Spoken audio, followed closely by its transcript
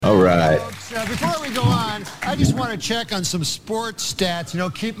All right. Before we go on, I just want to check on some sports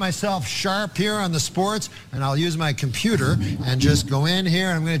stats, keep myself sharp here on the sports, and I'll use my computer and just go in here,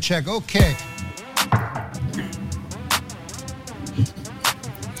 and I'm going to check. Okay.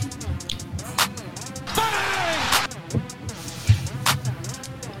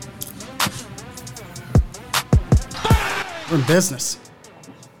 We're in business.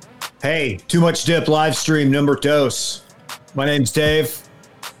 Hey, Too Much Dip live stream number dos. My name's Dave.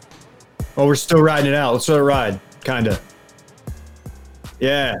 Oh, we're still riding it out. Let's let it ride, kind of.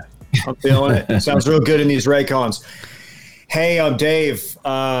 Yeah, I'm feeling it. Sounds real good in these Raycons. Hey, I'm Dave.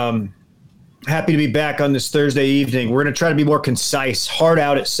 Happy to be back on this Thursday evening. We're going to try to be more concise. Hard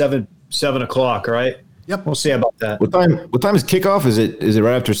out at 7 o'clock, all right? Yep. We'll see about that. What time is kickoff? Is it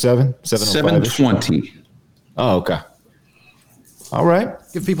right after 7? 7:20. Oh, okay. All right.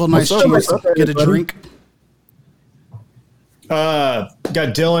 Give people a nice chance to get a drink.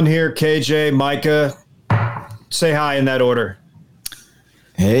 Got Dylan here, KJ, Micah. Say hi in that order.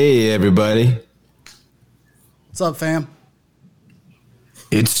 Hey, everybody. What's up, fam?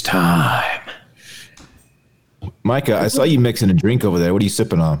 It's time. Micah, I saw you mixing a drink over there. What are you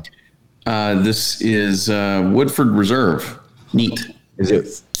sipping on? This is Woodford Reserve. Neat. Is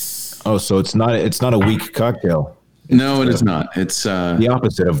it? Oh, so it's not a weak cocktail. No, it is not. It's the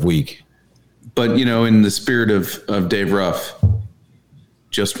opposite of weak. But in the spirit of Dave Ruff,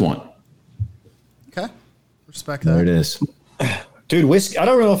 just one. Okay. Respect that. There it is. Dude, whiskey. I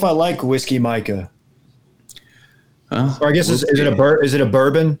don't know if I like whiskey, Micah. Or I guess is it a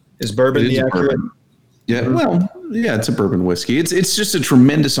bourbon? Is bourbon the accurate? Yeah, well, yeah, it's a bourbon whiskey. It's just a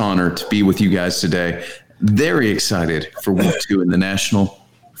tremendous honor to be with you guys today. Very excited for week 2 in the National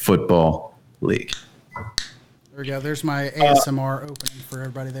Football League. There we go. There's my ASMR opening for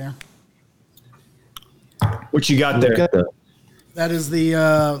everybody there. What you got there? That is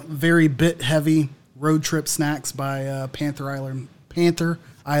the very bit heavy road trip snacks by Panther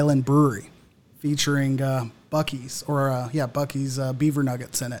Island Brewery, featuring Buc-ee's Buc-ee's beaver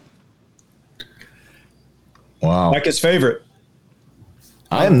nuggets in it. Wow. Micah's favorite.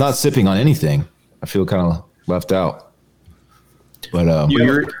 I am not sipping on anything. I feel kind of left out. But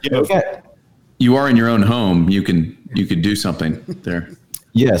you are in your own home. You could do something there.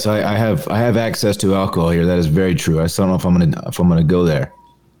 Yes, I have access to alcohol here. That is very true. I still don't know if I'm gonna go there.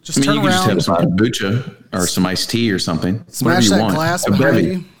 Just turn you around. could just have some kombucha or some iced tea or something. Smash Whatever you that want. glass behind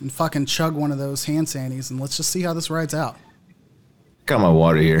you and fucking chug one of those hand sanities, and let's just see how this rides out. Got my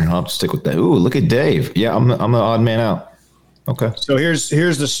water here. I'll stick with that. Ooh, look at Dave. Yeah, I'm the odd man out. Okay. So here's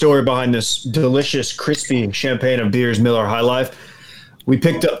the story behind this delicious, crispy champagne of beers, Miller High Life. We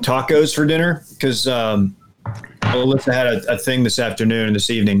picked up tacos for dinner because Alyssa had a thing this afternoon and this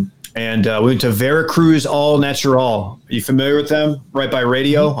evening. And we went to Veracruz All Natural. Are you familiar with them? Right by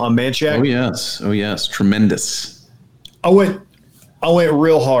radio on Manchac? Oh, yes. Tremendous. I went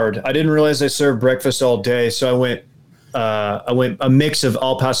real hard. I didn't realize they served breakfast all day. So I went a mix of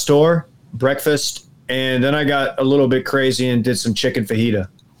al pastor, breakfast, and then I got a little bit crazy and did some chicken fajita.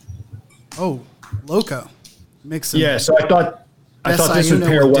 Oh, loco. Mix. Yeah, so I thought this would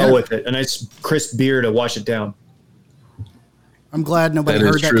pair well with it. A nice crisp beer to wash it down. I'm glad nobody That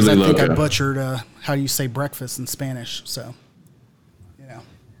is heard that because I truly think I loco. butchered how you say breakfast in Spanish. So,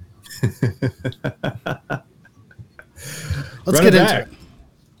 let's Run get it into back. it.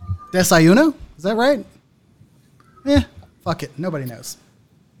 Desayuno? Is that right? Yeah. Fuck it. Nobody knows.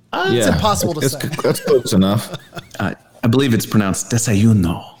 It's impossible to say. That's close enough. I believe it's pronounced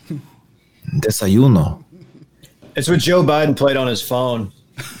desayuno. Desayuno. It's what Joe Biden played on his phone.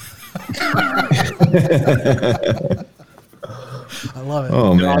 I love it.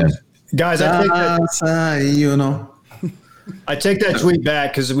 Oh man, Guys, I take that tweet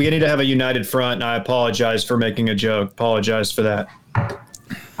back because we need to have a united front, and I apologize for making a joke. Apologize for that.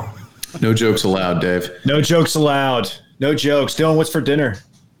 No jokes allowed, Dave. No jokes allowed. No jokes. Dylan, what's for dinner?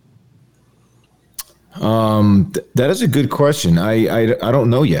 that is a good question. I don't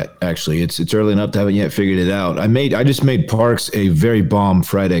know yet. Actually, it's early enough to haven't yet figured it out. I just made Parks a very bomb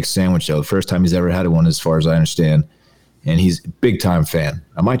fried egg sandwich though. First time he's ever had one, as far as I understand, and he's a big time fan.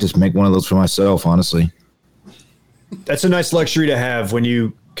 I might just make one of those for myself, honestly. That's a nice luxury to have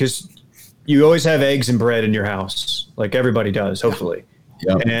because you always have eggs and bread in your house, like everybody does, hopefully.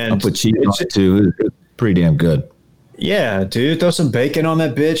 Yeah, and I'll put cheese on it too. It's pretty damn good. Yeah, dude, throw some bacon on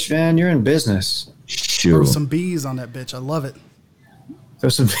that bitch, man. You're in business. Sure. Throw some bees on that bitch. I love it. Throw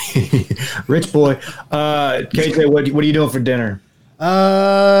some rich boy. KJ, what are you doing for dinner?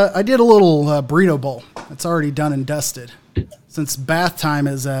 I did a little burrito bowl. It's already done and dusted. Since bath time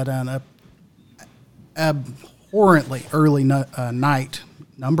is at an abhorrently early night,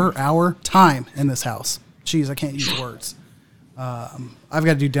 number, hour, time in this house. Jeez, I can't use words. I've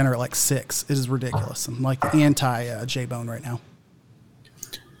got to do dinner at like 6. It is ridiculous. I'm like the anti J-Bone right now.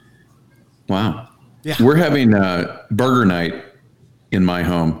 Wow. Yeah. We're having burger night in my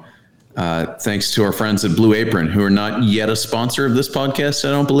home, thanks to our friends at Blue Apron, who are not yet a sponsor of this podcast,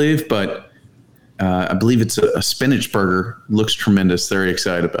 I don't believe, but I believe it's a spinach burger. Looks tremendous. Very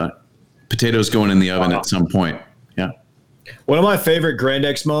excited about it. Potatoes going in the oven at some point. Yeah. One of my favorite Grand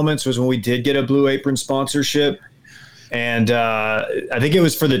X moments was when we did get a Blue Apron sponsorship. And I think it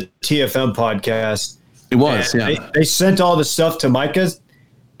was for the TFM podcast. It was, and yeah. They sent all the stuff to Micah,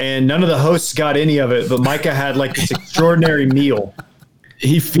 and none of the hosts got any of it, but Micah had like this extraordinary meal.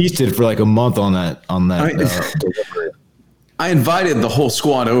 He feasted for like a month on that. I invited the whole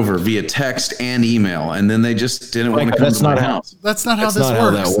squad over via text and email, and then they just didn't want to come to my house. That's not how That's this not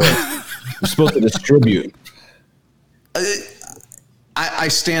how works. that works. You're supposed to distribute. I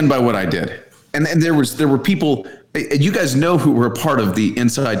stand by what I did. And there were people, you guys know who were a part of the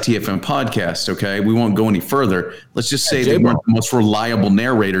Inside TFM podcast, okay? We won't go any further. Let's just say they weren't the most reliable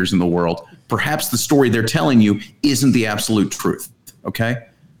narrators in the world. Perhaps the story they're telling you isn't the absolute truth, okay?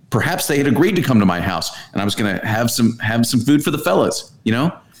 Perhaps they had agreed to come to my house and I was going to have some food for the fellas, you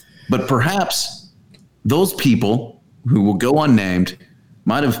know? But perhaps those people who will go unnamed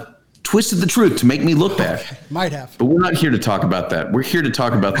might have twisted the truth to make me look bad. Might have. But we're not here to talk about that. We're here to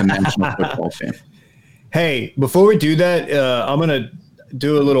talk about the National Football Team. Hey, before we do that, I'm going to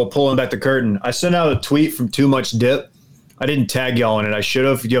do a little pulling back the curtain. I sent out a tweet from Too Much Dip. I didn't tag y'all in it. I should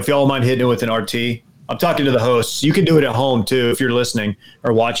have. If y'all mind hitting it with an RT. I'm talking to the hosts. You can do it at home, too, if you're listening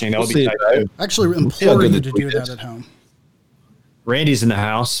or watching. That would be tight, too. Actually, implore you to do that at home. Randy's in the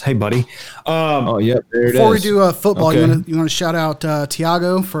house. Hey, buddy. Oh, yeah, there it is. Before we do football, Okay. you want to shout out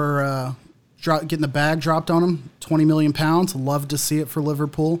Thiago for getting the bag dropped on him, 20 million pounds. Love to see it for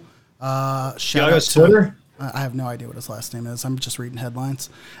Liverpool. Shout Thiago out Splitter? I have no idea what his last name is. I'm just reading headlines.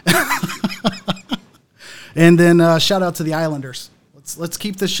 And then shout out to the Islanders. Let's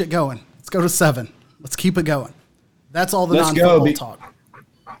keep this shit going. Let's go to 7. Let's keep it going. That's all the Let's non-football go. talk.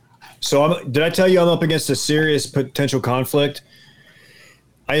 So did I tell you I'm up against a serious potential conflict?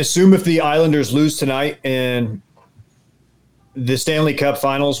 I assume if the Islanders lose tonight and the Stanley Cup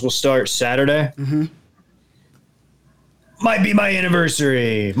Finals will start Saturday, might be my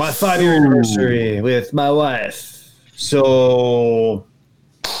anniversary, my 5-year anniversary with my wife. So,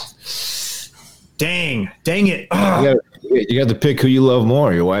 dang it. Ugh. You got to pick who you love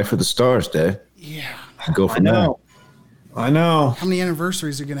more, your wife or the Stars, Dave. Yeah. Go from there. I know. How many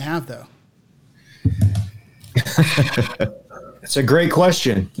anniversaries are you going to have, though? It's a great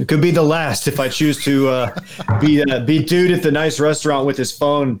question. It could be the last if I choose to be dude at the nice restaurant with his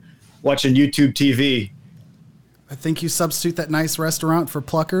phone watching YouTube TV. I think you substitute that nice restaurant for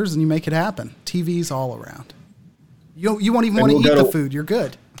Pluckers and you make it happen. TV's all around. You won't even want to eat the food. You're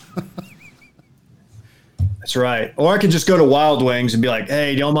good. That's right. Or I could just go to Wild Wings and be like,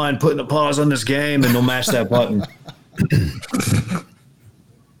 hey, don't mind putting a pause on this game, and they'll mash that button.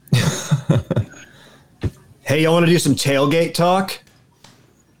 Hey, y'all want to do some tailgate talk?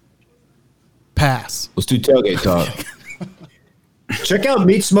 Pass. Let's do tailgate talk. Check out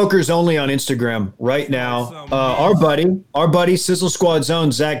Meat Smokers Only on Instagram right now. Our buddy Sizzle Squad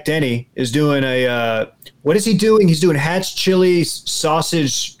Zone, Zach Denny, is doing what is he doing? He's doing Hatch chili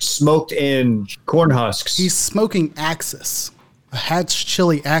sausage smoked in corn husks. He's smoking Axis, a Hatch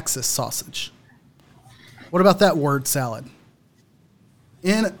chili Axis sausage. What about that word salad?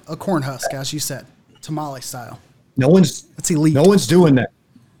 In a corn husk, as you said, tamale style. That's elite. No one's doing that.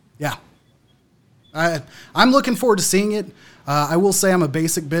 Yeah. I'm looking forward to seeing it. I will say I'm a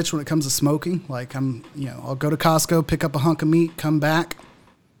basic bitch when it comes to smoking. Like I'll go to Costco, pick up a hunk of meat, come back,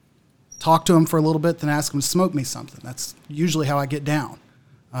 talk to him for a little bit, then ask him to smoke me something. That's usually how I get down.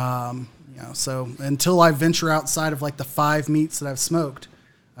 So until I venture outside of like the 5 meats that I've smoked,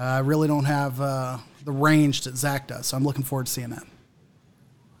 I really don't have the range that Zach does. So I'm looking forward to seeing that.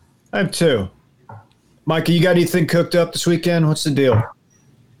 I have 2. Micah, you got anything cooked up this weekend? What's the deal?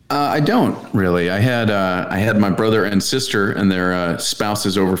 I don't really. I had my brother and sister and their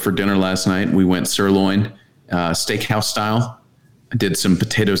spouses over for dinner last night. We went sirloin, steakhouse style. I did some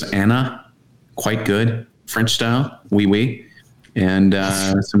potatoes Anna, quite good, French style, oui, and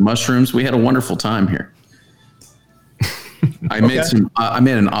some mushrooms. We had a wonderful time here. I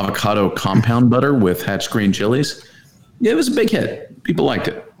made an avocado compound butter with Hatch green chilies. Yeah, it was a big hit. People liked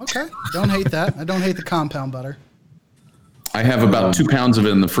it. Okay. Don't hate that. I don't hate the compound butter. I have about 2 pounds of it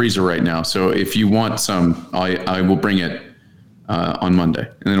in the freezer right now. So if you want some, I will bring it on Monday.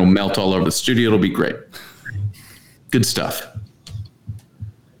 And it'll melt all over the studio. It'll be great. Good stuff.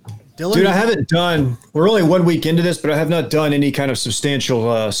 Dylan? Dude, I haven't done. We're only 1 week into this, but I have not done any kind of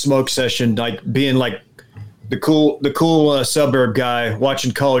substantial smoke session, like being like the cool suburb guy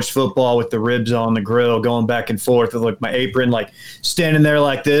watching college football with the ribs on the grill, going back and forth with like my apron, like standing there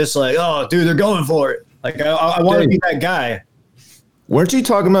like this, like, oh, dude, they're going for it. Like I want to be that guy. Weren't you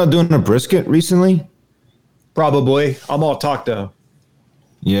talking about doing a brisket recently? Probably. I'm all talk though.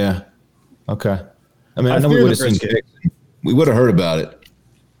 Yeah. Okay. I mean, I know we would have seen pics. We would have heard about it.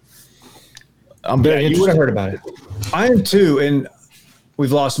 I'm very interested. You would have heard about it. I am too, and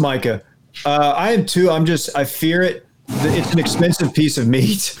we've lost Micah. I am too. I fear it. It's an expensive piece of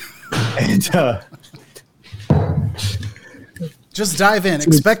meat, and just dive in.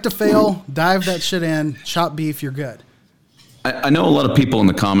 Expect to fail. Dive that shit in. Chop beef. You're good. I know a lot of people in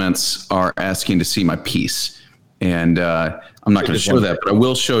the comments are asking to see my piece, and I'm not going to show that, but I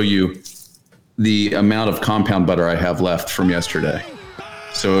will show you the amount of compound butter I have left from yesterday.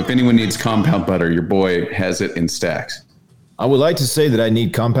 So if anyone needs compound butter, your boy has it in stacks. I would like to say that I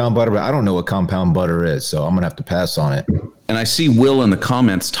need compound butter, but I don't know what compound butter is, so I'm going to have to pass on it. And I see Will in the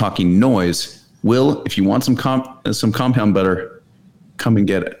comments talking noise. Will, if you want some compound butter, come and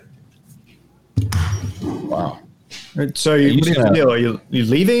get it. Wow. So are you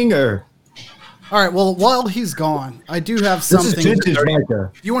leaving or? All right. Well, while he's gone, I do have something. This is vintage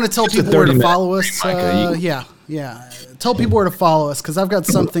Micah. You want to tell people where to follow us? Yeah. Tell people where to follow us because I've got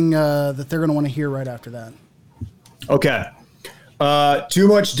something that they're going to want to hear right after that. Okay. Too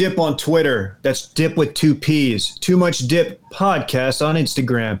Much Dip on Twitter. That's dip with 2 P's. Too Much Dip podcast on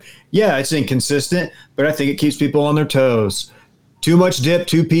Instagram. Yeah, it's inconsistent, but I think it keeps people on their toes. Too Much Dip,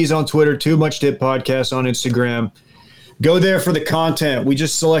 2 P's on Twitter. Too Much Dip podcast on Instagram. Go there for the content. We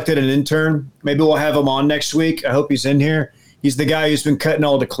just selected an intern. Maybe we'll have him on next week. I hope he's in here. He's the guy who's been cutting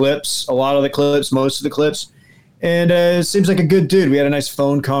all the clips, a lot of the clips, most of the clips. And it seems like a good dude. We had a nice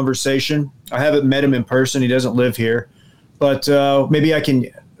phone conversation. I haven't met him in person. He doesn't live here. But maybe I can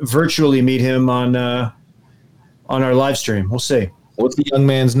virtually meet him on our live stream. We'll see. What's the young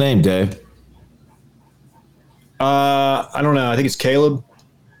man's name, Dave? I don't know. I think it's Caleb.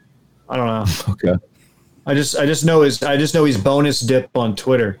 I don't know. Okay. I just know he's bonus dip on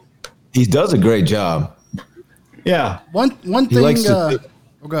Twitter. He does a great job. Yeah. One thing.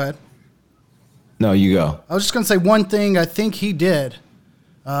 Go ahead. No, you go. I was just going to say one thing I think he did,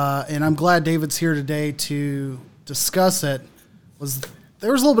 and I'm glad David's here today to discuss it, was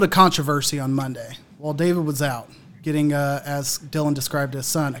there was a little bit of controversy on Monday while David was out getting, as Dylan described his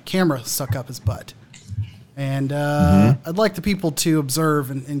son, a camera stuck up his butt. And I'd like the people to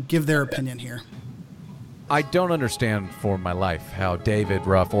observe and give their opinion here. I don't understand for my life how David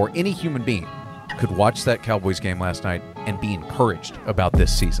Ruff or any human being could watch that Cowboys game last night and be encouraged about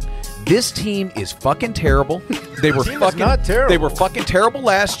this season. This team is fucking terrible. They were fucking terrible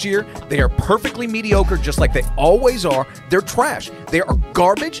last year. They are perfectly mediocre, just like they always are. They're trash. They are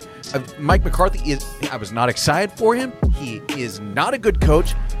garbage. Mike McCarthy I was not excited for him. He is not a good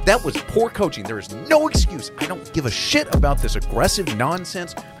coach. That was poor coaching. There is no excuse. I don't give a shit about this aggressive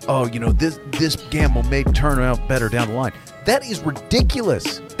nonsense. Oh, this gamble may turn out better down the line. That is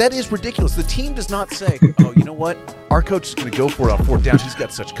ridiculous. The team does not say, oh, you know what? Our coach is going to go for it on 4th down. He's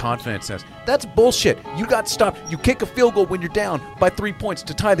got such confidence in us. That's bullshit. You got stopped. You kick a field goal when you're down by 3 points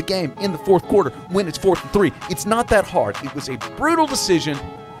to tie the game in the 4th quarter when it's 4th and 3. It's not that hard. It was a brutal decision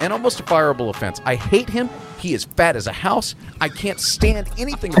and almost a fireable offense. I hate him. He is fat as a house. I can't stand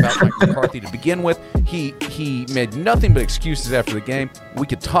anything about Mike McCarthy to begin with. He made nothing but excuses after the game. We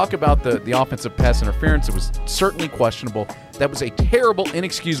could talk about the offensive pass interference. It was certainly questionable. That was a terrible,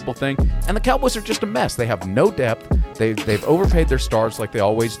 inexcusable thing. And the Cowboys are just a mess. They have no depth. They've overpaid their stars like they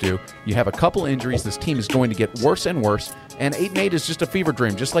always do. You have a couple injuries. This team is going to get worse and worse. And 8-8 is just a fever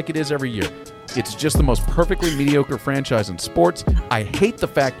dream, just like it is every year. It's just the most perfectly mediocre franchise in sports. I hate the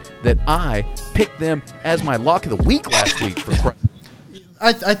fact that I picked them as my lock of the week last week.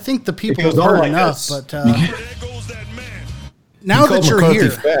 I think the people have heard enough, but now that you're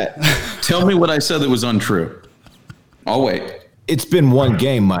here, tell me what I said that was untrue. I'll wait. It's been one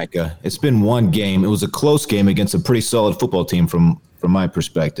game, Micah. It's been one game. It was a close game against a pretty solid football team from my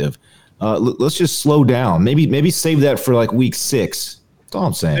perspective. Let's just slow down. Maybe save that for like week 6. That's all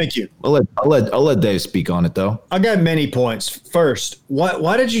I'm saying. Thank you. I'll let Dave speak on it though. I got many points. First,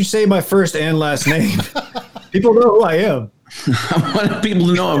 why did you say my first and last name? People know who I am. I wanted people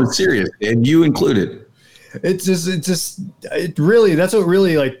to know I was serious, and you included. That's what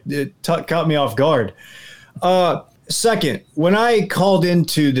really caught me off guard. Second, when I called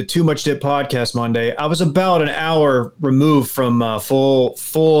into the Too Much Dip podcast Monday, I was about an hour removed from full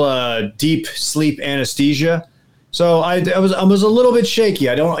deep sleep anesthesia. So I was a little bit shaky.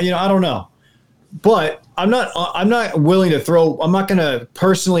 I don't know. But I'm not willing to I'm not going to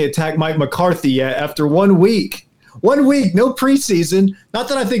personally attack Mike McCarthy yet after 1 week. 1 week, no preseason. Not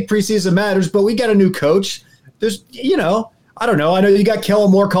that I think preseason matters, but we got a new coach. There's, I don't know. I know you got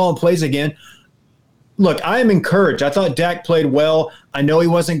Kellen Moore calling plays again. Look, I am encouraged. I thought Dak played well. I know he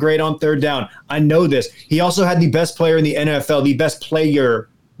wasn't great on third down. I know this. He also had the best player in the NFL, the best player,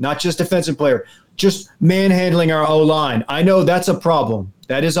 not just defensive player, just manhandling our O-line. I know that's a problem.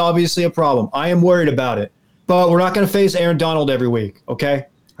 That is obviously a problem. I am worried about it. But we're not going to face Aaron Donald every week, okay?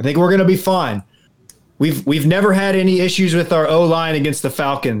 I think we're going to be fine. We've never had any issues with our O-line against the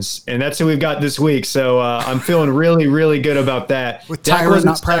Falcons, and that's who we've got this week. So I'm feeling really, really good about that. With Tyron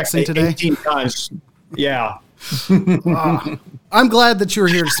not practicing today? 18 times. Yeah. I'm glad that you were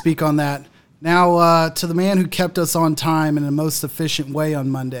here to speak on that. Now, to the man who kept us on time in the most efficient way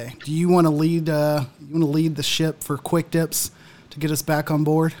on Monday, do you want to lead the ship for Quick Dips to get us back on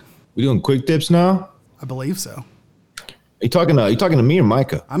board? We doing Quick Dips now? I believe so. Are you talking to me or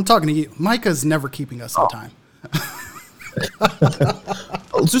Micah? I'm talking to you. Micah's never keeping us on time.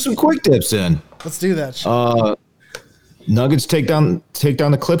 Let's do some Quick Dips then. Let's do that. Nuggets take down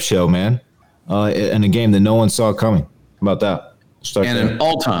the Clip Show, man. In a game that no one saw coming. How about that? An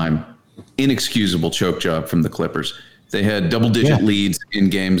all-time inexcusable choke job from the Clippers. They had double-digit leads in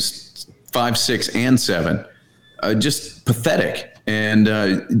games 5, 6, and 7. Just pathetic. And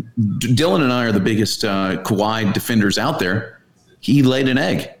Dylan and I are the biggest Kawhi defenders out there. He laid an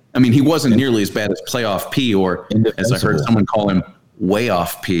egg. I mean, he wasn't nearly as bad as Playoff P, or as I heard someone call him, Way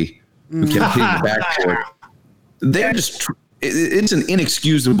Off P, who kept hitting the backcourt. They're just it's an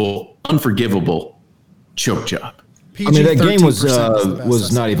inexcusable, unforgivable choke job. I mean, that game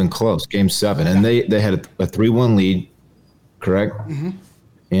was not even close. Game 7, and they had a 3-1 lead, correct? Mm-hmm.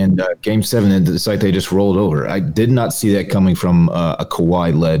 And Game 7, it's like they just rolled over. I did not see that coming from a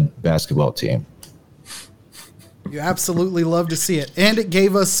Kawhi-led basketball team. You absolutely love to see it. And it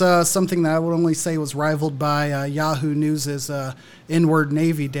gave us something that I would only say was rivaled by Yahoo News' N-word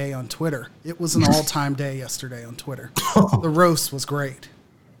Navy Day on Twitter. It was an all-time day yesterday on Twitter. The roast was great.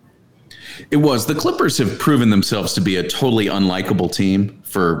 It was. The Clippers have proven themselves to be a totally unlikable team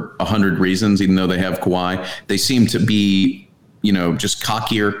for 100 reasons, even though they have Kawhi. They seem to be, just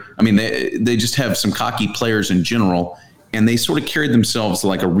cockier. I mean, they just have some cocky players in general, and they sort of carried themselves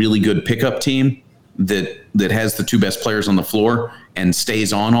like a really good pickup team that has the two best players on the floor and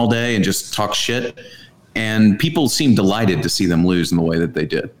stays on all day and just talks shit. And people seem delighted to see them lose in the way that they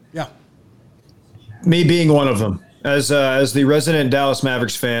did. Yeah. Me being one of them. As the resident Dallas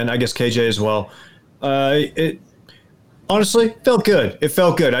Mavericks fan, I guess KJ as well. It honestly felt good. It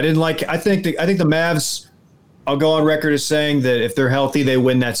felt good. I think the Mavs, I'll go on record as saying that if they're healthy, they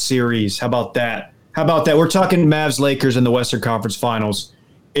win that series. How about that? We're talking Mavs Lakers in the Western Conference Finals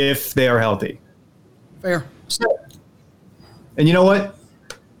if they are healthy. Fair. And you know what?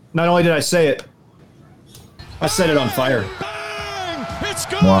 Not only did I say it, I set it on fire.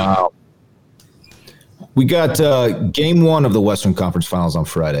 Wow. We got Game 1 of the Western Conference Finals on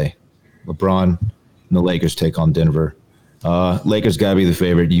Friday. LeBron and the Lakers take on Denver. Lakers got to be the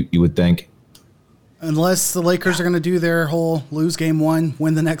favorite, you would think. Unless the Lakers are going to do their whole lose Game 1,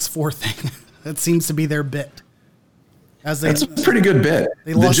 win the next 4 thing. That seems to be their bit. That's a pretty good bit.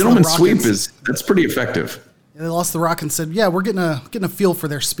 The gentleman's sweep that's pretty effective. They lost the Rock and said, "Yeah, we're getting a feel for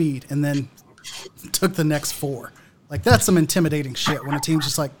their speed," and then took the next 4. Like, that's some intimidating shit when a team's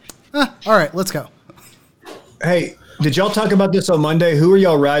just like, all right, let's go. Hey, did y'all talk about this on Monday? Who are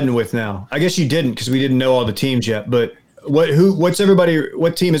y'all riding with now? I guess you didn't because we didn't know all the teams yet. But what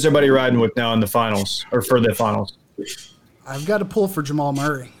team is everybody riding with now in the finals or for the finals? I've got to pull for Jamal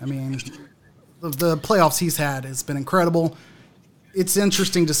Murray. I mean, the playoffs he's had has been incredible. It's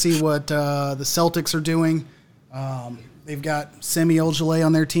interesting to see what the Celtics are doing. They've got Semi Ojeleye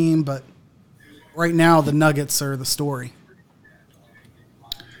on their team, but right now the Nuggets are the story.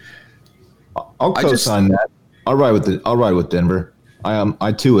 I'll co-sign that. I'll ride with Denver.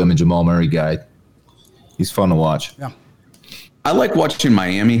 I too am a Jamal Murray guy. He's fun to watch. Yeah. I like watching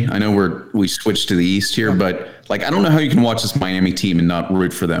Miami. I know we switched to the East here, but I don't know how you can watch this Miami team and not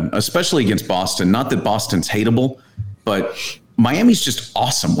root for them, especially against Boston. Not that Boston's hateable, but Miami's just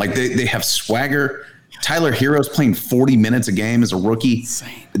awesome. Like they have swagger. Tyler Hero's playing 40 minutes a game as a rookie.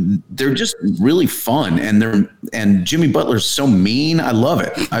 Insane. They're just really fun, and Jimmy Butler's so mean. I love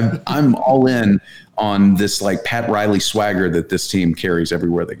it. I'm all in on this Pat Riley swagger that this team carries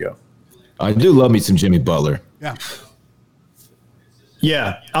everywhere they go. I do love me some Jimmy Butler. Yeah.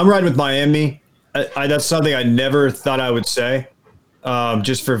 Yeah, I'm riding with Miami. That's something I never thought I would say,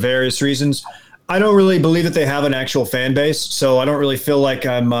 just for various reasons. I don't really believe that they have an actual fan base, so I don't really feel like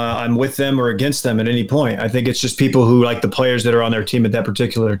I'm with them or against them at any point. I think it's just people who like the players that are on their team at that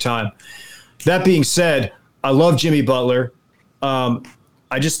particular time. That being said, I love Jimmy Butler.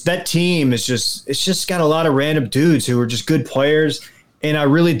 That team is just got a lot of random dudes who are just good players, and I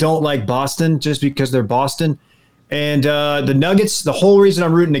really don't like Boston just because they're Boston. And the Nuggets, the whole reason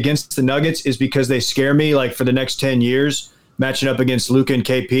I'm rooting against the Nuggets is because they scare me like for the next 10 years. Matching up against Luka and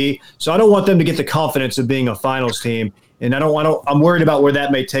KP. So I don't want them to get the confidence of being a finals team. And I'm worried about where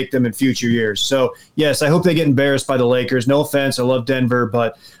that may take them in future years. So yes, I hope they get embarrassed by the Lakers. No offense. I love Denver,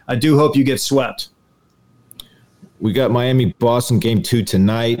 but I do hope you get swept. We got Miami-Boston game 2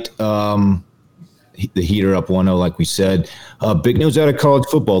 tonight. The Heat are up 1-0, like we said. Big news out of college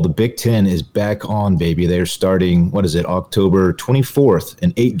football. The Big Ten is back on, baby. They're starting, October 24th,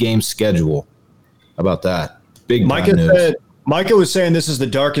 an 8-game schedule. How about that? Big Micah was saying this is the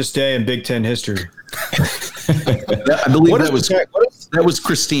darkest day in Big Ten history. I believe that was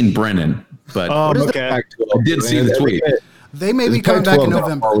Christine Brennan, but okay. I did see the tweet. They may be coming back in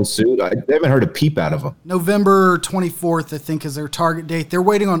November. They haven't heard a peep out of them. November 24th, I think, is their target date. They're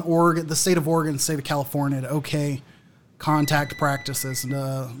waiting on Oregon, the state of Oregon, the state of California to okay contact practices and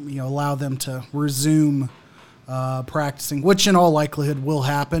allow them to resume practicing, which in all likelihood will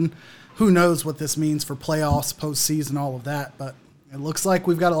happen. Who knows what this means for playoffs, postseason, all of that, but it looks like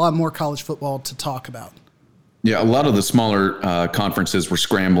we've got a lot more college football to talk about. Yeah, a lot of the smaller conferences were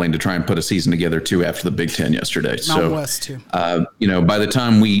scrambling to try and put a season together, too, after the Big Ten yesterday. Mountain West, too. By the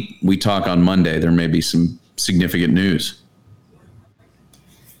time we talk on Monday, there may be some significant news.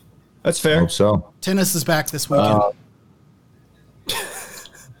 That's fair. I hope so. Tennis is back this weekend.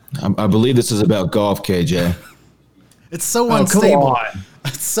 I believe this is about golf, KJ. It's so unstable. Come on.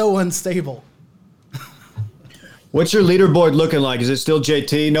 It's so unstable. What's your leaderboard looking like? Is it still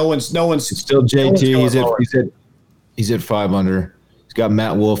JT? No one's. It's still JT. He's at 5 under. He's got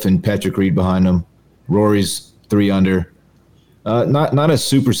Matt Wolff and Patrick Reed behind him. Rory's 3 under. Not a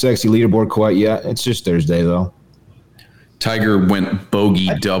super sexy leaderboard quite yet. It's just Thursday though. Tiger went bogey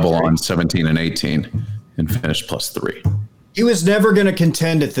double on 17 and 18 and finished +3. He was never going to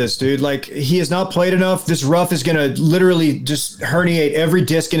contend at this, dude. Like, he has not played enough. This rough is going to literally just herniate every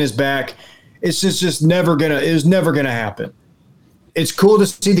disc in his back. It's just never going to – it was never going to happen. It's cool to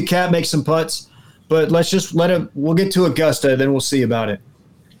see the cat make some putts, but let's just let him – we'll get to Augusta, then we'll see about it.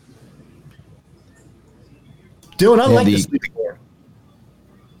 Dylan, I like this leaderboard.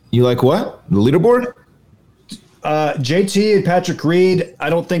 You like what? The leaderboard? JT and Patrick Reed, I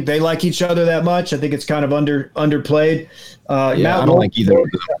don't think they like each other that much. I think it's kind of underplayed. I don't like either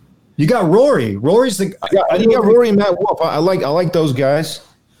of them. You got Rory. Rory's the. You got Rory and Matt Wolff. I like those guys.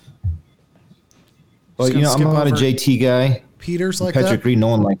 But I'm not a JT guy. Peters like Patrick that. Reed, no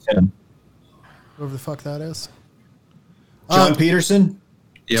one likes him. Whoever the fuck that is. John Peterson.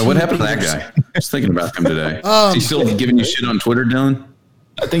 Yeah, what happened to that guy? I was thinking about him today. Is he still giving you shit on Twitter, Dylan?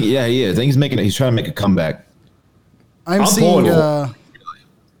 I think he is. I think he's trying to make a comeback. I'm seeing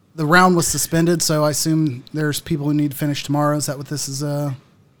the round was suspended, so I assume there's people who need to finish tomorrow. Is that what this is?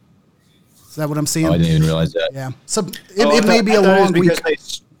 Is that what I'm seeing? Oh, I didn't even realize that. Yeah. So it may be a long week.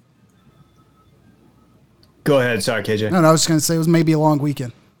 Go ahead. Sorry, KJ. No, I was just going to say it was maybe a long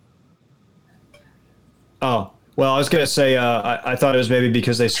weekend. Oh, well, I was going to say I thought it was maybe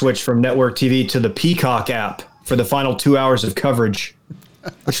because they switched from network TV to the Peacock app for the final 2 hours of coverage.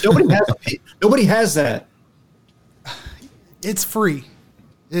 Which nobody has that. It's free.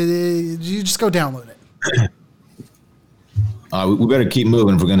 You just go download it. We better keep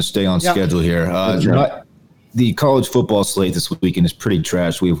moving if we're going to stay on schedule here. The college football slate this weekend is pretty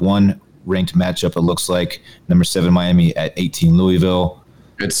trash. We have one ranked matchup, it looks like. Number 7 Miami at 18 Louisville.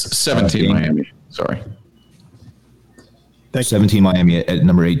 It's 17 Miami. Sorry. 17 Miami at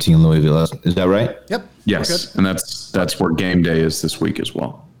number 18 Louisville. Is that right? Yep. Yes, and that's where game day is this week as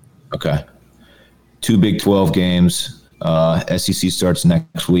well. Okay. 2 Big 12 games. SEC starts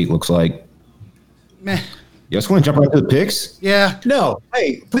next week, looks like. Meh. You guys want to jump right to the picks? Yeah. No.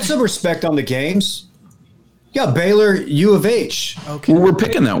 Hey, put some respect on the games. You got Baylor, U of H. Okay. Well, we're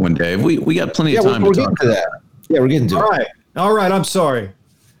picking that one, Dave. We got plenty of time to talk to that. Yeah, we're getting to it. All right. I'm sorry.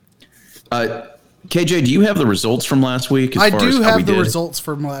 KJ, do you have the results from last week? I do have the results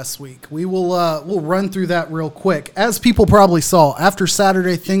from last week. We will we'll run through that real quick. As people probably saw, after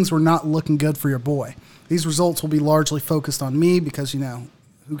Saturday, things were not looking good for your boy. These results will be largely focused on me because,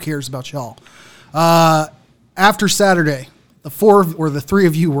 who cares about y'all? After Saturday, the 3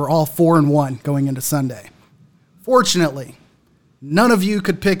 of you were all 4-1 going into Sunday. Fortunately, none of you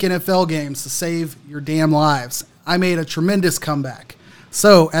could pick NFL games to save your damn lives. I made a tremendous comeback.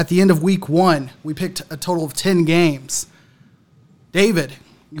 So at the end of week 1, we picked a total of 10 games. David,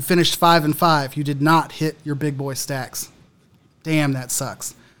 you finished 5-5. You did not hit your big boy stacks. Damn, that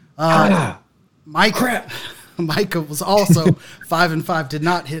sucks. Micah was also 5-5. Did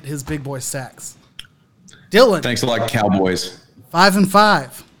not hit his big boy stacks. Dylan, Thanks a lot, Cowboys.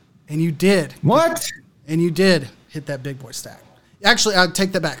 5-5, and you did. What? And you did hit that big boy stack. Actually, I'll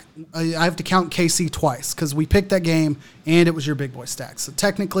take that back. I have to count KC twice because we picked that game and it was your big boy stack. So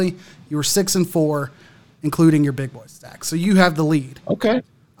technically, you were 6-4, including your big boy stack. So you have the lead. Okay.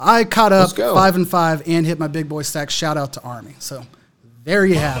 I caught up Let's go. 5-5 and hit my big boy stack. Shout out to Army. So there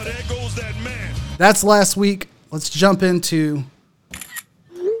you have it. That's last week. Let's jump into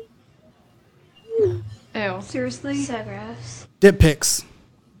Ew. Seriously? So gross. dip picks.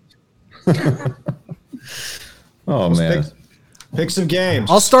 Oh, man. Pick some games.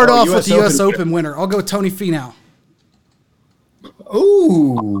 I'll start off with the US U.S. Open winner. I'll go Tony Finau.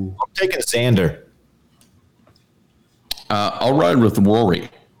 Ooh. I'm taking Xander. I'll ride with Rory.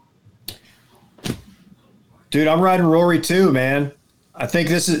 Dude, I'm riding Rory too, man. I think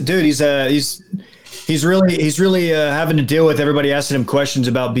this is, dude. He's really having to deal with everybody asking him questions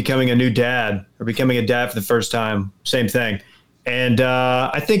about becoming a new dad or becoming a dad for the first time. Same thing. And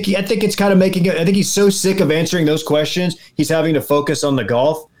I think it's kind of making it. I think he's so sick of answering those questions. He's having to focus on the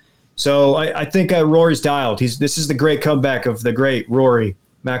golf. So I think Rory's dialed. This is the great comeback of the great Rory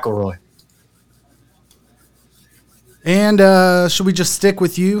McIlroy. And should we just stick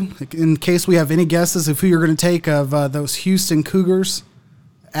with you in case we have any guesses of who you're going to take of those Houston Cougars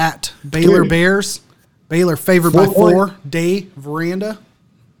at Baylor Bears? Baylor favored by 4. Dave Veranda.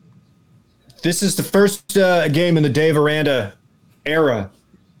 This is the first game in the Dave Aranda era.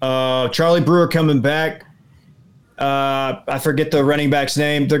 Charlie Brewer coming back. I forget the running back's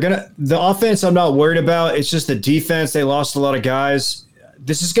name. The offense I'm not worried about. It's just the defense. They lost a lot of guys.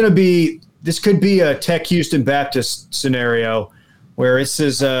 This could be a Tech Houston Baptist scenario where this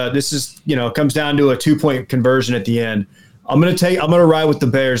is comes down to a 2-point conversion at the end. I'm gonna ride with the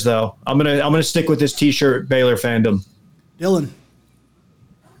Bears though. I'm gonna stick with this T-shirt Baylor fandom. Dylan.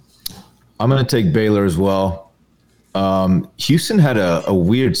 I'm going to take Baylor as well. Houston had a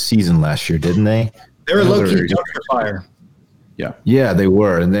weird season last year, didn't they? They were low-key dumpster fire. Yeah, they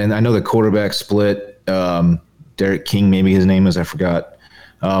were. And then I know the quarterback split. Derek King, maybe his name is. I forgot.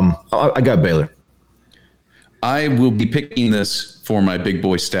 I got Baylor. I will be picking this for my big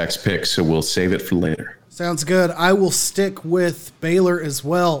boy stacks pick, so we'll save it for later. Sounds good. I will stick with Baylor as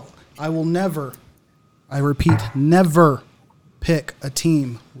well. I will never, I repeat, never pick a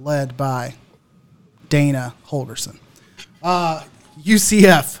team led by Dana Holgerson.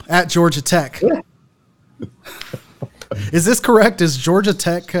 UCF at Georgia Tech. Is this correct? Is Georgia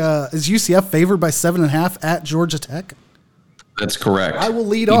Tech, is UCF favored by 7.5 at Georgia Tech? That's correct. I will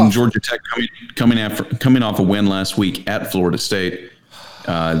lead Even off. Georgia Tech coming off a win last week at Florida State.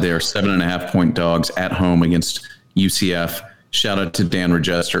 They're 7.5-point dogs at home against UCF. Shout out to Dan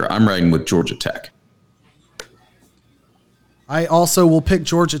Regester. I'm riding with Georgia Tech. I also will pick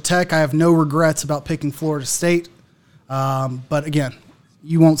Georgia Tech. I have no regrets about picking Florida State. But again,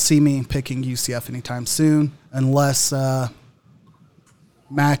 you won't see me picking UCF anytime soon unless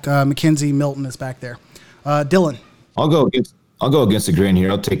Mackenzie Milton is back there. Dylan. I'll go against the grain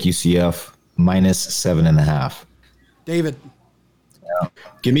here. I'll take UCF minus 7.5. David.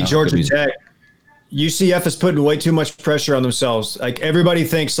 Give me Georgia Tech. UCF is putting way too much pressure on themselves. Like everybody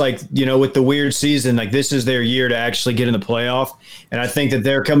thinks with the weird season, like this is their year to actually get in the playoff. And I think that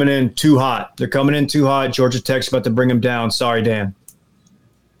they're coming in too hot. Georgia Tech's about to bring them down. Sorry, Dan.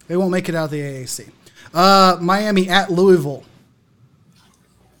 They won't make it out of the AAC. Miami at Louisville.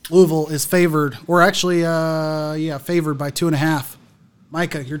 Louisville is favored, or actually, favored by 2.5.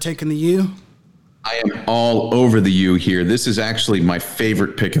 Micah, you're taking the U? I am all over the U here. This is actually my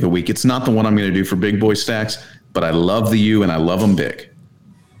favorite pick of the week. It's not the one I'm going to do for big boy stacks, but I love the U and I love them big.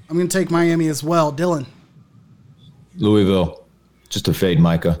 I'm going to take Miami as well. Dylan. Louisville. Just to fade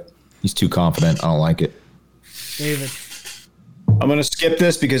Micah. He's too confident. I don't like it. David. I'm going to skip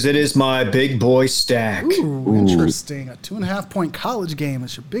this because it is my big boy stack. Ooh, interesting. A 2.5-point college game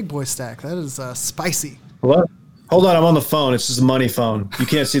is your big boy stack. That is spicy. What? Hold on. I'm on the phone. It's just a money phone. You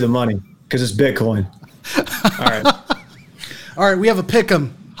can't see the money because it's Bitcoin. All right. All right. We have a pick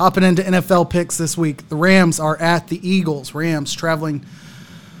 'em. Hopping into NFL picks this week. The Rams are at the Eagles. Rams traveling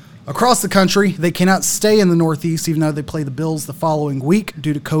across the country. They cannot stay in the Northeast, even though they play the Bills the following week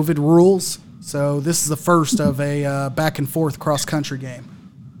due to COVID rules. So this is the first of a back-and-forth cross-country game.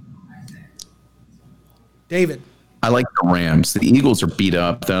 David. I like the Rams. The Eagles are beat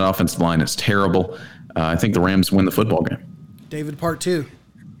up. That offensive line is terrible. I think the Rams win the football game. David, part 2.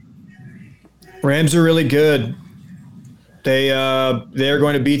 Rams are really good. They're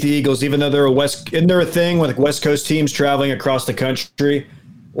going to beat the Eagles, even though isn't there a thing with West Coast teams traveling across the country?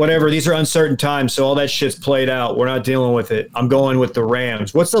 Whatever. These are uncertain times, so all that shit's played out. We're not dealing with it. I'm going with the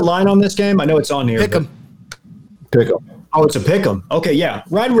Rams. What's the line on this game? I know it's on here. Pick 'em. Pick 'em. Oh, it's a pick 'em. Okay, yeah.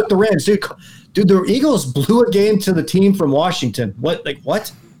 Riding with the Rams, dude. Dude, the Eagles blew a game to the team from Washington.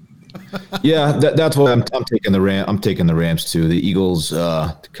 What? Yeah, that's what I'm taking the Ram. I'm taking the Rams too. The Eagles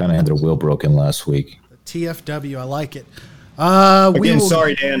kind of had their will broken last week. TFW, I like it.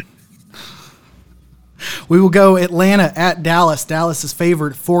 Sorry, Dan. We will go Atlanta at Dallas. Dallas is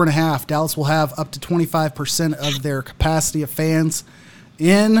favored 4.5. Dallas will have up to 25% of their capacity of fans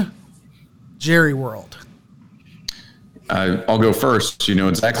in Jerry World. I'll go first. You know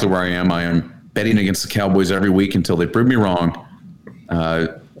exactly where I am. I am betting against the Cowboys every week until they prove me wrong.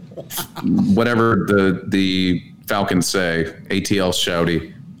 Whatever the Falcons say, ATL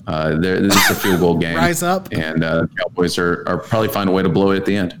shouty. This is a field goal game. Rise up. And the Cowboys are probably find a way to blow it at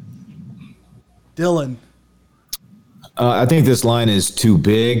the end. Dylan. I think this line is too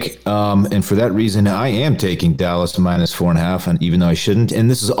big. And for that reason, I am taking Dallas minus 4.5, and even though I shouldn't.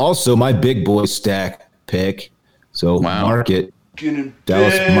 And this is also my big boy stack pick. So mark it.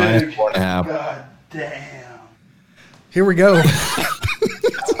 Dallas minus 4.5. God damn. Here we go.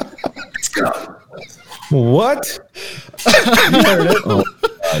 Let's go. What? Oh,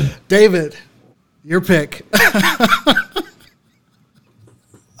 David, your pick.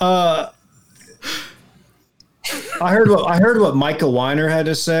 I heard what Michael Weiner had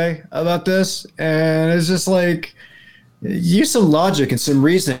to say about this, and it's just like, use some logic and some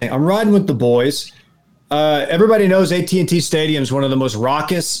reasoning. I'm riding with the boys. Everybody knows AT&T Stadium is one of the most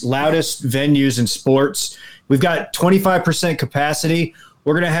raucous, loudest venues in sports. We've got 25% capacity.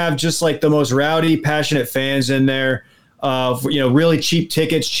 We're going to have just like the most rowdy, passionate fans in there. Really cheap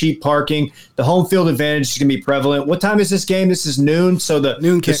tickets, cheap parking. The home field advantage is going to be prevalent. What time is this game? This is noon, so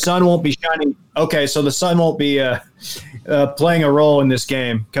the sun won't be shining. Okay, so the sun won't be playing a role in this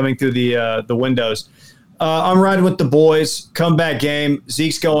game coming through the windows. I'm riding with the boys. Comeback game.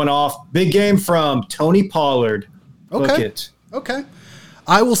 Zeke's going off. Big game from Tony Pollard. Okay. Book it. Okay.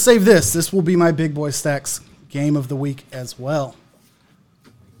 I will save this. This will be my big boy stacks game of the week as well.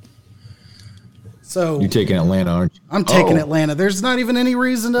 So You're taking Atlanta, aren't you? I'm taking Atlanta. There's not even any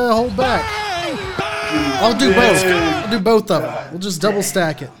reason to hold back. I'll do both. I'll do both of them. We'll just double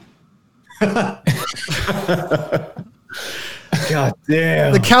stack it. God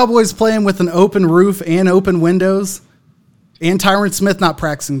damn. The Cowboys playing with an open roof and open windows, and Tyron Smith not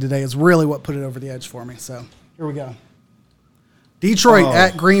practicing today is really what put it over the edge for me. So here we go. Detroit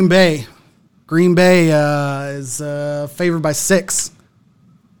at Green Bay. Green Bay is favored by 6.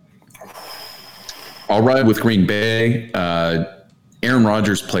 I'll ride with Green Bay. Aaron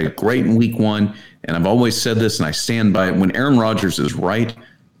Rodgers played great in week 1, and I've always said this, and I stand by it. When Aaron Rodgers is right,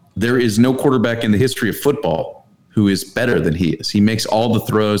 there is no quarterback in the history of football who is better than he is. He makes all the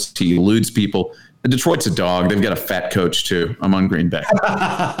throws. He eludes people. And Detroit's a dog. They've got a fat coach, too. I'm on Green Bay.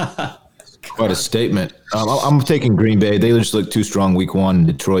 Quite a statement. I'm taking Green Bay. They just looked too strong week 1 in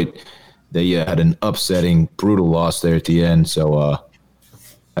Detroit. They had an upsetting, brutal loss there at the end. So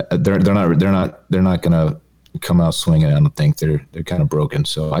they're not going to come out swinging. I don't think they're kind of broken.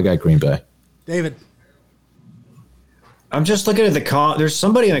 So I got Green Bay. David. I'm just looking at there's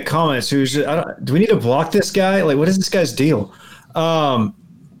somebody in the comments who's do we need to block this guy? Like, what is this guy's deal? I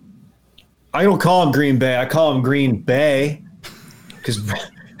don't call him Green Bay. I call him Green Bay because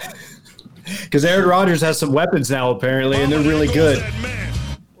Aaron Rodgers has some weapons now apparently, and they're really good.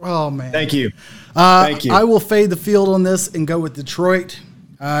 Oh man! Thank you. Thank you. I will fade the field on this and go with Detroit.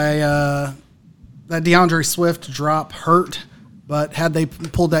 That DeAndre Swift drop hurt. But had they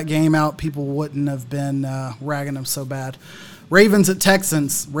pulled that game out, people wouldn't have been ragging them so bad. Ravens at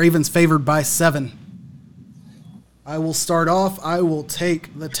Texans. Ravens favored by 7. I will start off. I will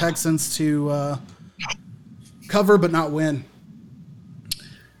take the Texans to cover but not win.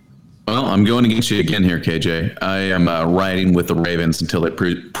 Well, I'm going against you again here, KJ. I am riding with the Ravens until they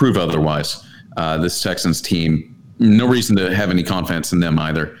prove otherwise. This Texans team, no reason to have any confidence in them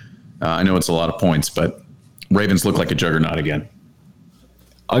either. I know it's a lot of points, but Ravens look like a juggernaut again.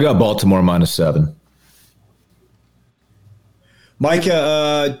 I got Baltimore minus 7.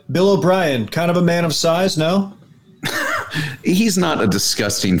 Micah, Bill O'Brien, kind of a man of size, no? He's not a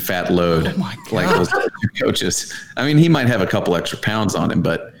disgusting fat load like those coaches. I mean, he might have a couple extra pounds on him,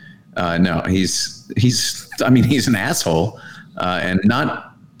 but no, he's an asshole and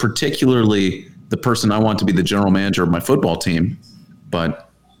not particularly the person I want to be the general manager of my football team, but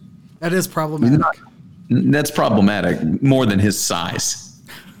that is problematic. That's problematic more than his size.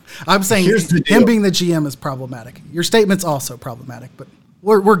 I'm saying him being the GM is problematic. Your statement's also problematic, but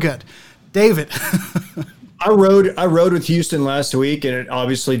we're good. David. I rode with Houston last week, and it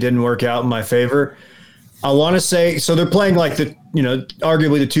obviously didn't work out in my favor. I want to say, so they're playing like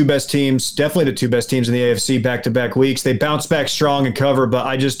arguably the two best teams, definitely the two best teams in the AFC back-to-back weeks. They bounce back strong and cover, but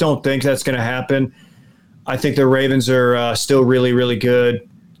I just don't think that's going to happen. I think the Ravens are still really, really good.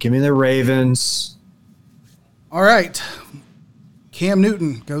 Give me the Ravens. All right. Cam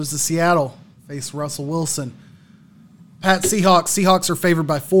Newton goes to Seattle, face Russell Wilson. Pat, Seahawks. Seahawks are favored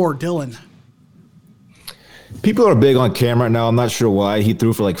by 4. Dylan. People are big on Cam right now. I'm not sure why. He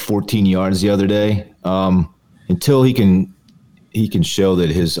threw for like 14 yards the other day. Until he can show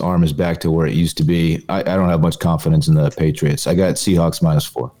that his arm is back to where it used to be, I don't have much confidence in the Patriots. I got Seahawks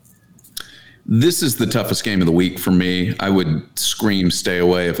 -4. This is the toughest game of the week for me. I would scream stay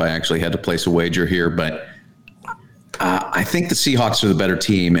away if I actually had to place a wager here, but I think the Seahawks are the better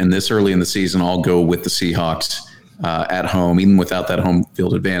team, and this early in the season, I'll go with the Seahawks at home, even without that home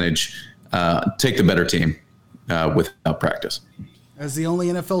field advantage. Take the better team without practice. As the only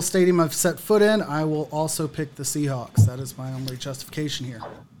NFL stadium I've set foot in, I will also pick the Seahawks. That is my only justification here.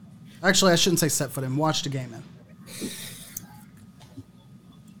 Actually, I shouldn't say set foot in. Watched a game in.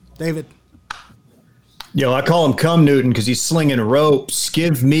 David. Yo, I call him Cum Newton because he's slinging ropes.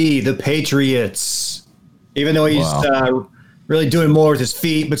 Give me the Patriots. Even though he's really doing more with his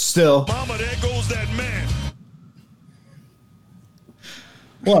feet, but still. Mama, there goes that man.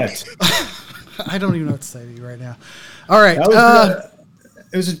 What? I don't even know what to say to you right now. All right.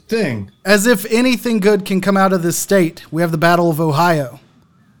 It was a thing. As if anything good can come out of this state, we have the Battle of Ohio.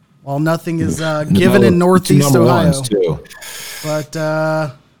 While nothing is given in Northeast Ohio.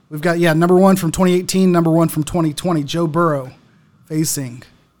 But we've got, number 1 from 2018, number 1 from 2020, Joe Burrow facing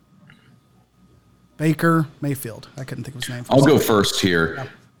Baker Mayfield. I couldn't think of his name. I'll go first here.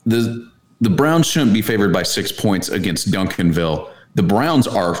 Yeah. The Browns shouldn't be favored by 6 points against Duncanville. The Browns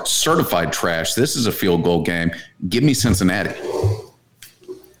are certified trash. This is a field goal game. Give me Cincinnati.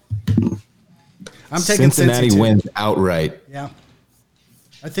 I'm taking Cincinnati wins outright. Yeah.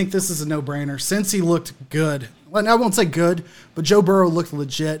 I think this is a no-brainer. Since he looked good. Well, I won't say good, but Joe Burrow looked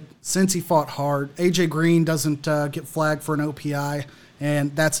legit. Since he fought hard. A.J. Green doesn't get flagged for an OPI,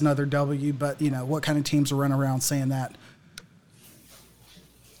 and that's another W. But, what kind of teams are running around saying that?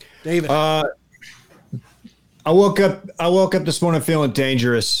 David. I woke up this morning feeling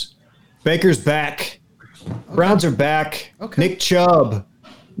dangerous. Baker's back. Okay. Browns are back. Okay. Nick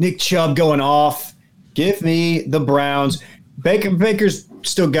Chubb going off. Give me the Browns. Baker's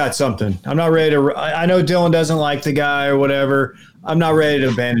still got something. I'm not ready to. I know Dylan doesn't like the guy or whatever. I'm not ready to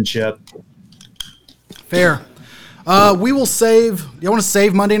abandon ship. Fair. We will save. You want to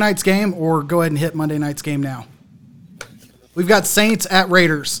save Monday night's game or go ahead and hit Monday night's game now? We've got Saints at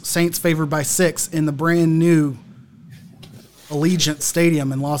Raiders. Saints favored by 6 in the brand new Allegiant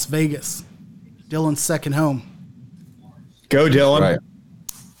Stadium in Las Vegas. Dylan's second home. Go, Dylan. Right.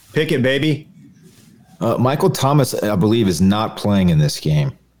 Pick it, baby. Michael Thomas, I believe, is not playing in this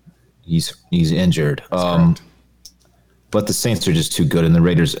game. He's injured. But the Saints are just too good, and the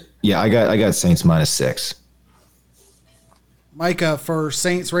Raiders. Yeah, I got Saints -6. Micah for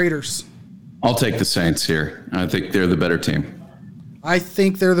Saints Raiders. I'll take the Saints here. I think they're the better team. I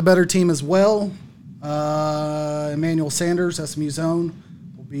think they're the better team as well. Emmanuel Sanders, SMU's own,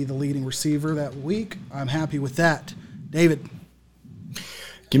 will be the leading receiver that week. I'm happy with that. David.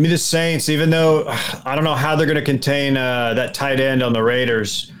 Give me the Saints, even though I don't know how they're going to contain that tight end on the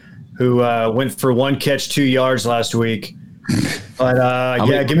Raiders who went for 1 catch, 2 yards last week.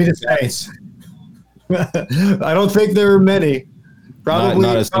 But, give me the Saints. I don't think there are many. Probably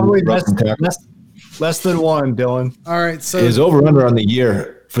less than 1, Dylan. All right. So his over-under on the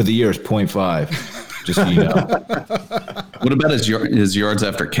year for the year is 0.5. Just so you know. What about his yards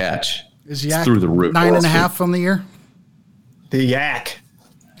after catch? Is Yak through the roof. 9.5 on the year? The Yak.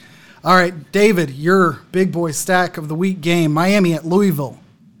 All right, David, your big boy stack of the week game. Miami at Louisville.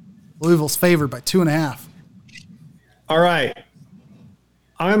 Louisville's favored by 2.5. All right.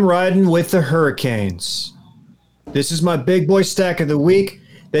 I'm riding with the Hurricanes. This is my big boy stack of the week.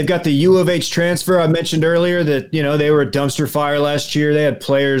 They've got the U of H transfer. I mentioned earlier that, they were a dumpster fire last year. They had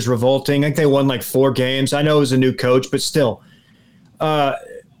players revolting. I think they won like 4 games. I know it was a new coach, but still. I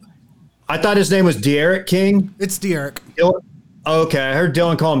thought his name was De'Aaron King. It's De'Aaron. Okay, I heard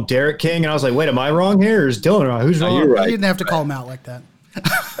Dylan call him Derek King, and I was like, wait, am I wrong here, or is Dylan wrong? Who's wrong? You're right. You didn't have to call him out like that.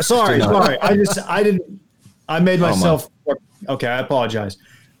 Sorry. I made myself – okay, I apologize.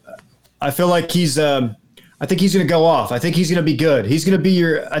 I feel like he's I think he's going to go off. I think he's going to be good.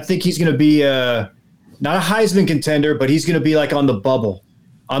 I think he's going to be Not a Heisman contender, but he's going to be like on the bubble.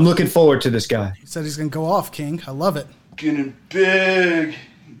 I'm looking forward to this guy. He said he's going to go off, King. I love it. Getting big.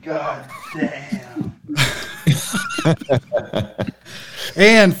 God damn.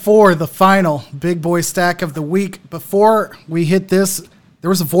 And for the final big boy stack of the week, before we hit this, there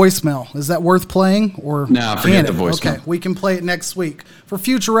was a voicemail. Is that worth playing? Or no, forget the voicemail. Okay, we can play it next week. For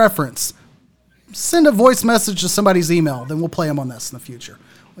future reference, send a voice message to somebody's email. Then we'll play them on this in the future.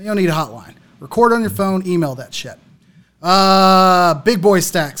 Well, you don't need a hotline. Record on your phone, email that shit. Big boy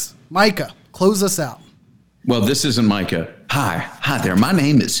stacks. Micah, close us out. Well, this isn't Micah. Hi there. My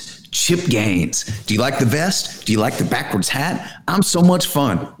name is Chip Gaines. Do you like the vest? Do you like the backwards hat? I'm so much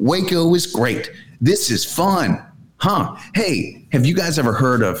fun. Waco is great. This is fun. Huh. Hey, have you guys ever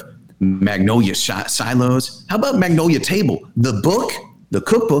heard of Magnolia Silos? How about Magnolia Table, the book, the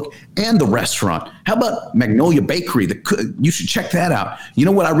cookbook, and the restaurant? How about Magnolia Bakery? You should check that out. You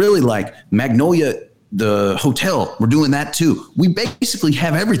know what I really like? Magnolia, the hotel. We're doing that too. We basically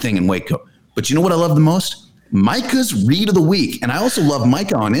have everything in Waco. But you know what I love the most? Micah's Read of the Week. And I also love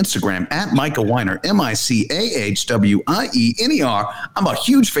Micah on Instagram at Micah Weiner, MICAHWIENER. I'm a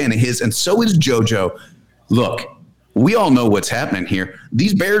huge fan of his, and so is JoJo. Look, we all know what's happening here.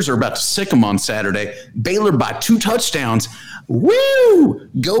 These Bears are about to sick them on Saturday. Baylor by 2 touchdowns. Woo!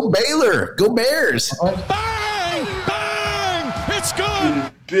 Go Baylor! Go Bears! Bang! Bang! It's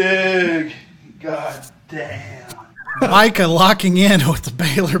good! Big. God damn. Micah locking in with the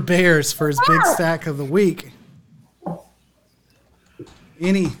Baylor Bears for his big stack of the week.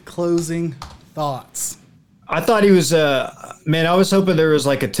 Any closing thoughts? I thought he was, man, I was hoping there was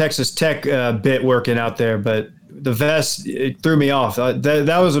like a Texas Tech bit working out there, but the vest, it threw me off.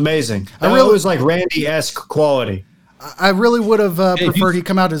 That was amazing. That was like Randy-esque quality. I really would have preferred he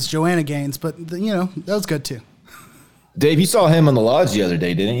come out as Joanna Gaines, but, that was good too. Dave, you saw him on the lodge the other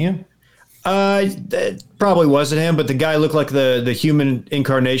day, didn't you? That probably wasn't him, but the guy looked like the human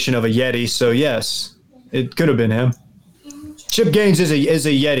incarnation of a Yeti, so yes, it could have been him. Chip Gaines is a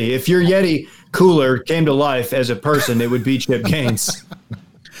Yeti. If your Yeti cooler came to life as a person, it would be Chip Gaines.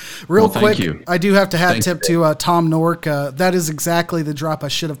 Real quick, I do have to hat tip to Tom Nork. That is exactly the drop I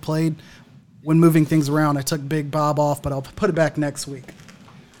should have played when moving things around. I took Big Bob off, but I'll put it back next week.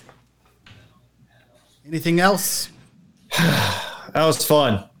 Anything else? That was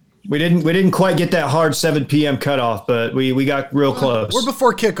fun. We didn't quite get that hard 7 p.m. cutoff, but we got real close. We're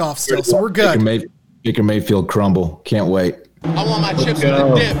before kickoff still, so we're good. Baker Mayfield crumble. Can't wait. I want my chips with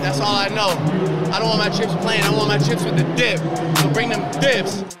the dip. That's all I know. I don't want my chips plain. I want my chips with the dip. So bring them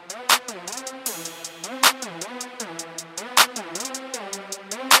dips.